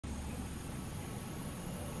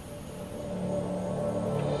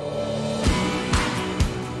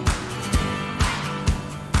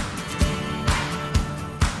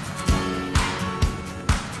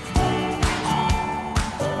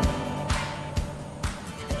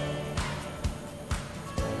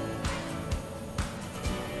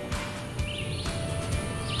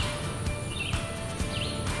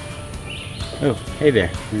Oh, hey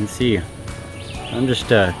there, didn't see you. I'm just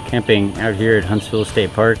camping out here at Huntsville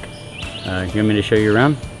State Park. You want me to show you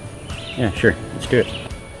around? Yeah, sure, let's do it.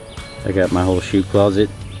 I got my whole shoe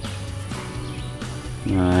closet,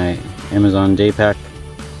 my Amazon day pack,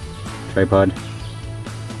 tripod,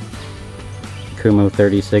 Kumo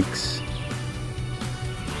 36,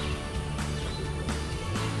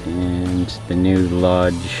 and the new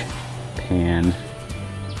Lodge pan.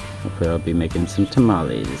 Hopefully I'll be making some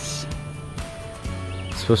tamales.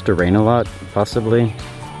 It's supposed to rain a lot, possibly.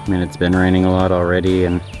 I mean, it's been raining a lot already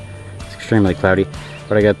and it's extremely cloudy.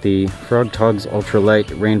 But I got the Frog Togs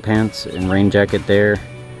ultralight rain pants and rain jacket there.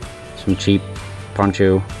 Some cheap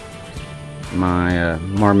poncho. My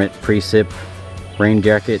Marmot Precip rain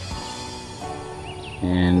jacket.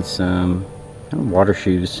 And some water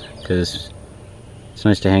shoes, because it's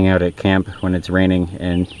nice to hang out at camp when it's raining,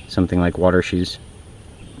 and something like water shoes.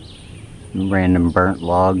 Random burnt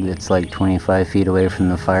log that's like 25 feet away from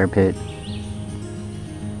the fire pit.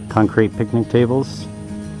 Concrete picnic tables.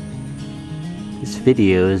 This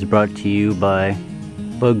video is brought to you by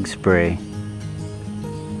Bug Spray.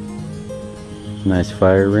 Nice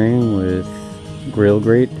fire ring with grill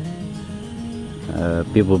grate.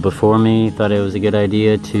 People before me thought it was a good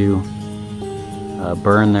idea to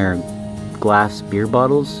burn their glass beer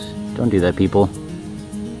bottles. Don't do that, people.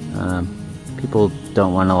 People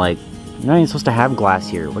don't want to, like, you're not even supposed to have glass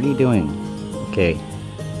here. What are you doing? Okay.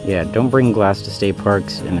 Yeah, don't bring glass to state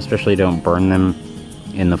parks, and especially don't burn them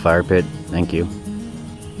in the fire pit. Thank you.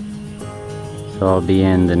 So I'll be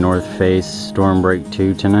in the North Face Storm Break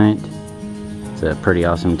 2 tonight. It's a pretty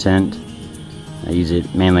awesome tent. I use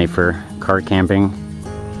it mainly for car camping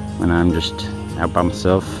when I'm just out by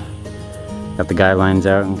myself. Got the guy lines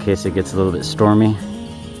out in case it gets a little bit stormy.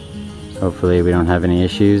 Hopefully we don't have any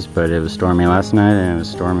issues, but it was stormy last night and it was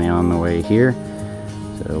stormy on the way here,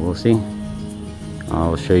 so we'll see.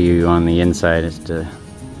 I'll show you on the inside as to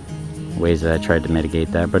ways that I tried to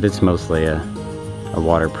mitigate that, but it's mostly a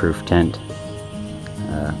waterproof tent.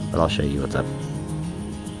 But I'll show you what's up.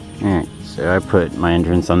 Alright, so I put my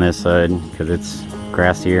entrance on this side because it's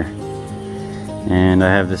grassier, and I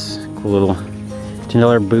have this cool little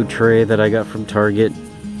 $10 boot tray that I got from Target.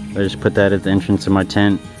 I just put that at the entrance of my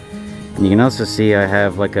tent. And you can also see I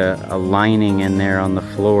have like a lining in there on the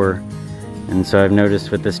floor, and so I've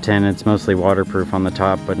noticed with this tent it's mostly waterproof on the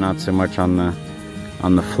top but not so much on the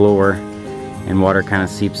floor, and water kind of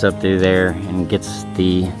seeps up through there and gets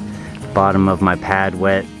the bottom of my pad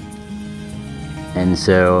wet. And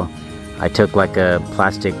so I took like a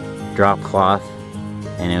plastic drop cloth,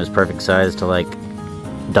 and it was perfect size to like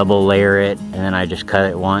double layer it, and then I just cut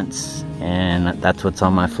it once, and that's what's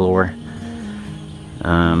on my floor.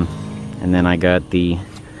 And then I got the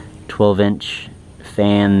 12-inch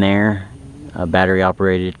fan there, battery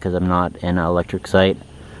operated because I'm not in an electric site.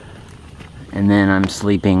 And then I'm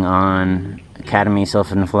sleeping on Academy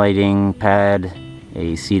self-inflating pad,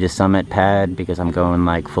 a Sea to Summit pad, because I'm going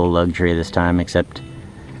like full luxury this time, except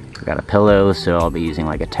I got a pillow, so I'll be using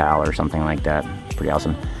like a towel or something like that. Pretty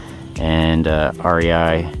awesome. And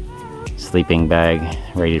REI sleeping bag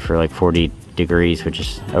rated for like 40 degrees, which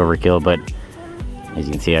is overkill, but as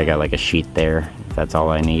you can see, I got like a sheet there. That's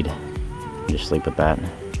all I need. Just sleep with that.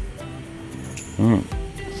 Alright,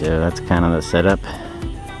 so that's kind of the setup.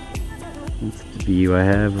 That's the view I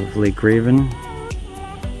have of Lake Raven.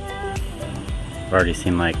 I've already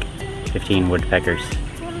seen like 15 woodpeckers,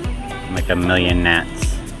 like a million gnats.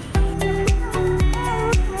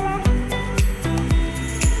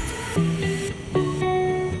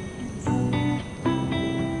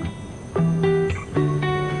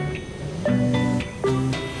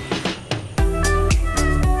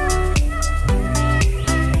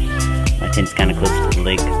 It's kind of close to the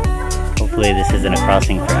lake. Hopefully this isn't a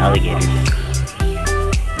crossing for alligators.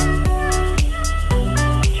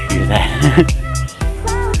 Did you hear that?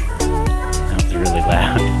 That was really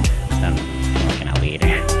loud. It sounded like an alligator.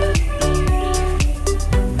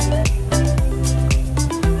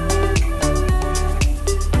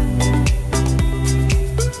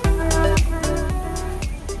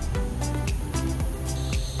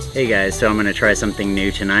 Hey guys, so I'm going to try something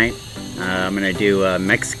new tonight. I'm gonna do a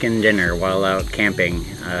Mexican dinner while out camping.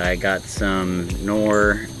 I got some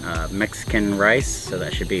Knorr Mexican rice, so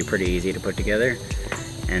that should be pretty easy to put together.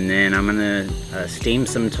 And then I'm gonna steam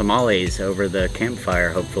some tamales over the campfire,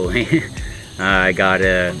 hopefully. I got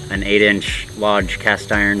an 8-inch Lodge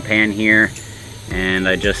cast iron pan here, and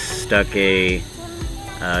I just stuck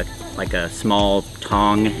like a small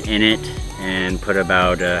tong in it and put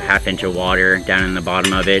about a 1/2 inch of water down in the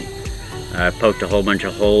bottom of it. I poked a whole bunch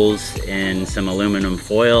of holes in some aluminum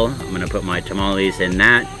foil. I'm gonna put my tamales in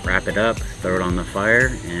that, wrap it up, throw it on the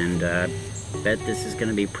fire, and bet this is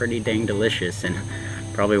gonna be pretty dang delicious and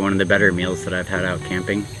probably one of the better meals that I've had out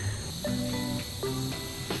camping.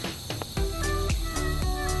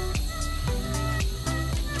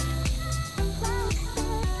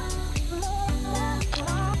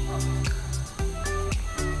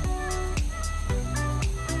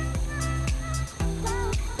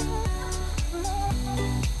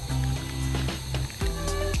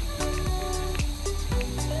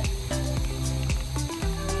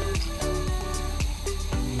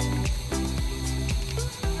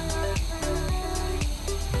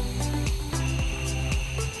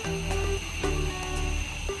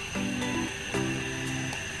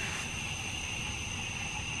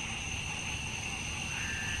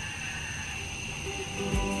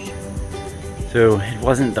 So it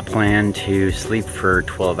wasn't the plan to sleep for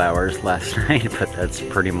 12 hours last night, but that's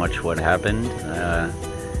pretty much what happened.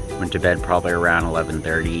 Went to bed probably around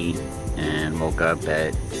 11:30 and woke up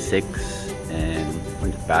at 6 and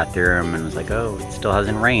went to the bathroom and was like, oh, it still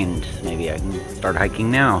hasn't rained. Maybe I can start hiking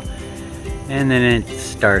now. And then it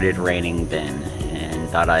started raining then, and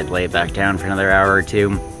thought I'd lay back down for another hour or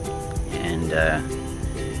two. And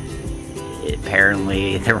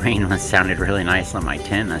apparently the rain sounded really nice on my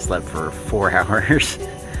tent. I slept for 4 hours.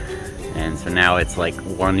 And so now it's like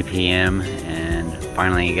 1 p.m. and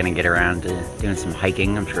finally gonna get around to doing some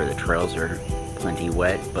hiking. I'm sure the trails are plenty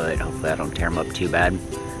wet, but hopefully I don't tear them up too bad.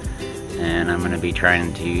 And I'm gonna be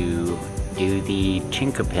trying to do the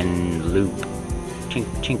Chinquapin loop.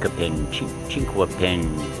 Chinquapin,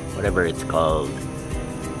 whatever it's called.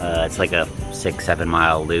 It's like a 6-7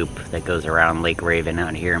 mile loop that goes around Lake Raven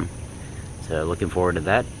out here. So looking forward to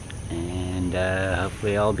that, and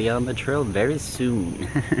hopefully I'll be on the trail very soon.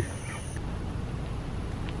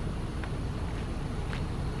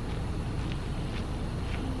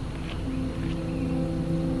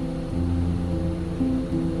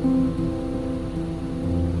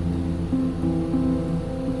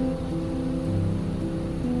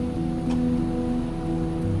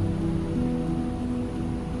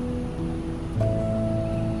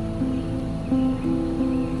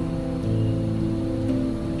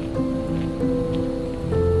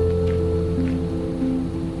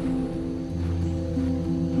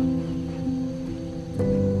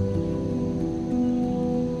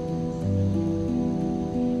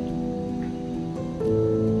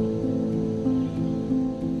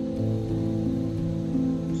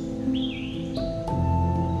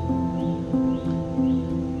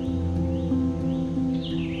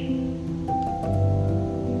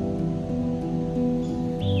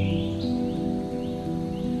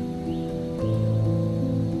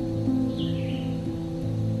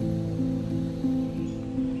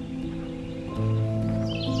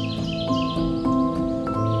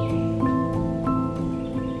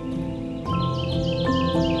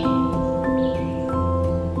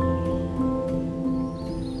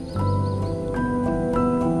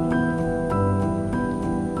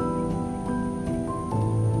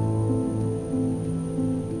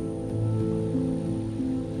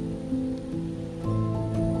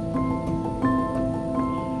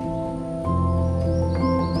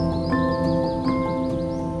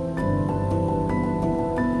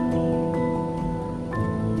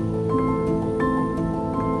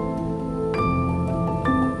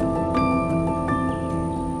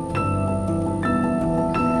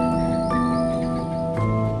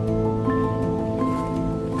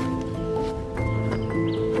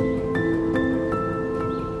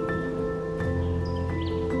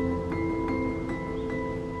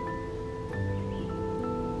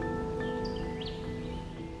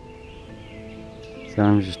 So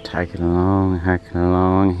I'm just hacking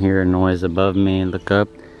along, hear a noise above me, look up,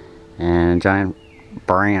 and a giant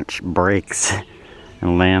branch breaks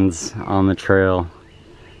and lands on the trail,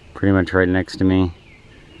 pretty much right next to me,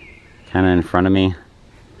 kind of in front of me.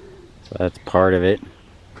 So that's part of it.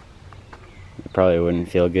 It probably wouldn't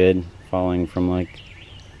feel good falling from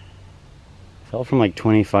fell from like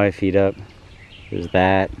 25 feet up. There's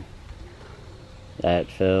that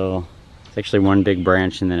fell. It's actually one big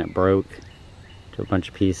branch and then it broke to a bunch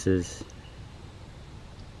of pieces.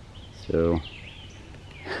 So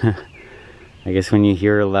I guess when you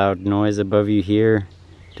hear a loud noise above you here,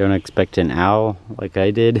 don't expect an owl like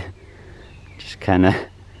I did. Just kind of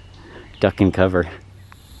duck and cover.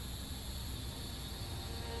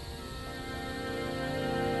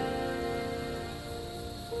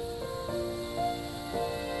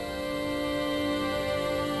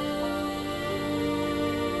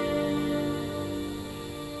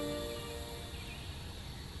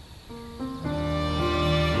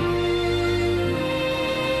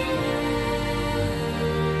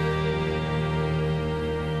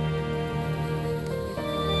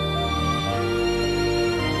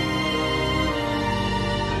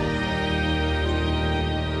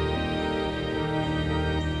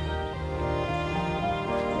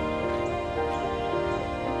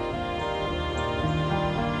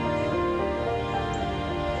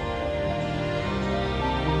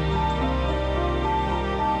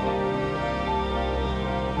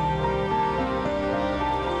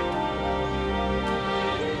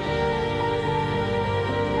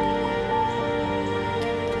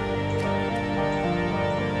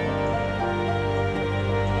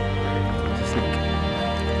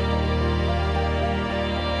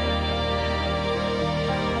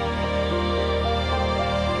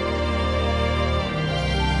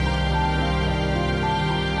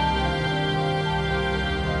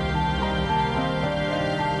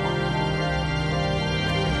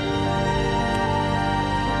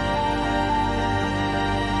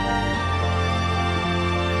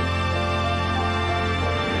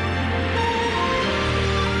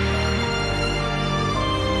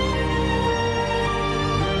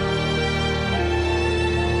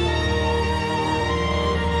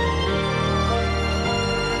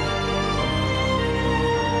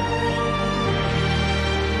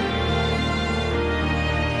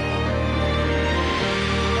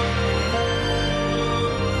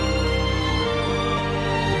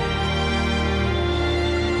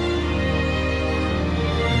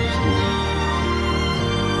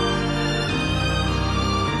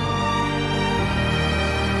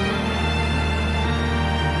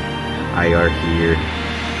 hierarchy here.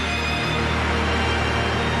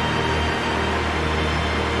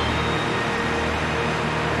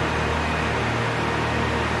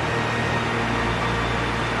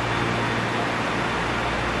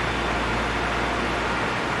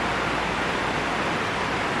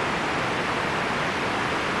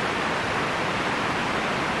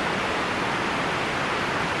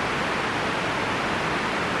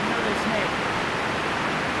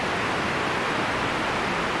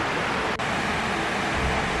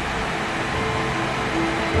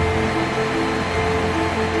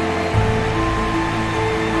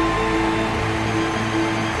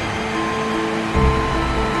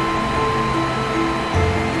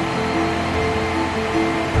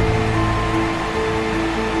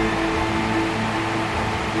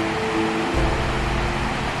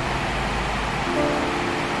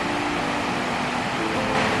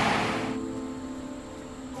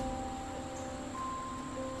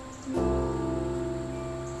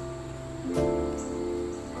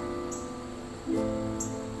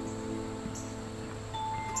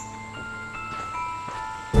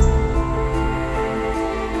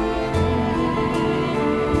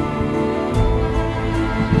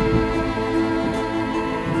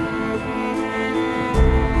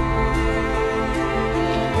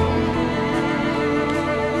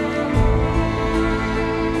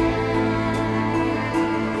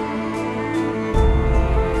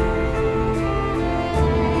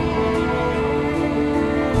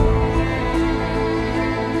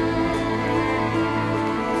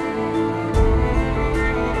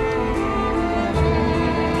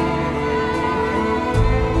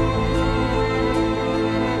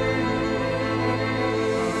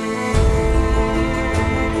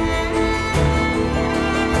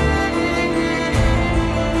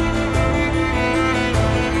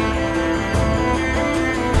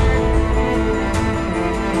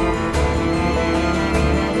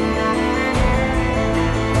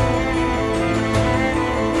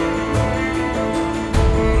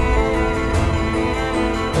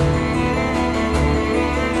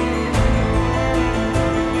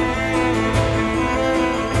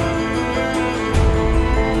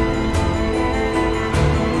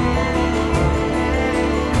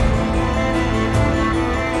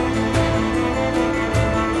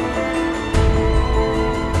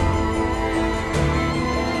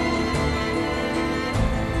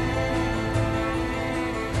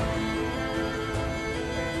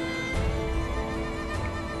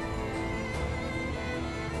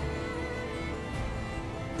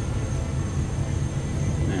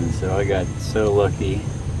 So I got so lucky.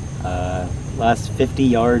 Last 50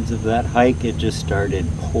 yards of that hike, it just started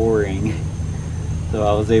pouring. So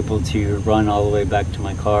I was able to run all the way back to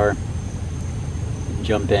my car,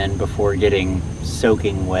 jump in before getting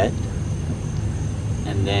soaking wet.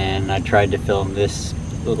 And then I tried to film this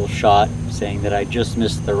little shot saying that I just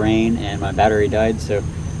missed the rain and my battery died. So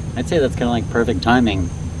I'd say that's kind of like perfect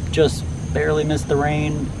timing. Just barely missed the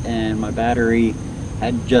rain and my battery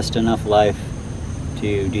had just enough life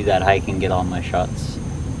to do that hike and get all my shots.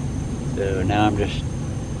 So now I'm just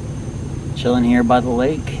chilling here by the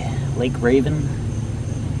lake, Lake Raven,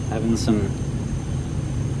 having some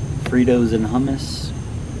Fritos and hummus.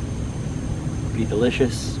 Pretty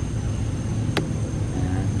delicious.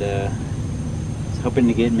 And I was hoping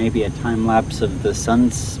to get maybe a time lapse of the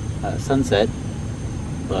sunset,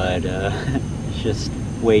 but it's just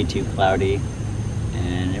way too cloudy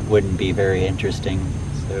and it wouldn't be very interesting.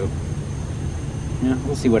 So yeah,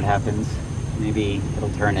 we'll see what happens. Maybe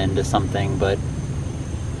it'll turn into something, but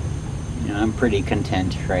you know, I'm pretty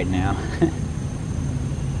content right now.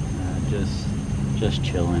 Just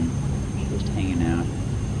chilling, just hanging out.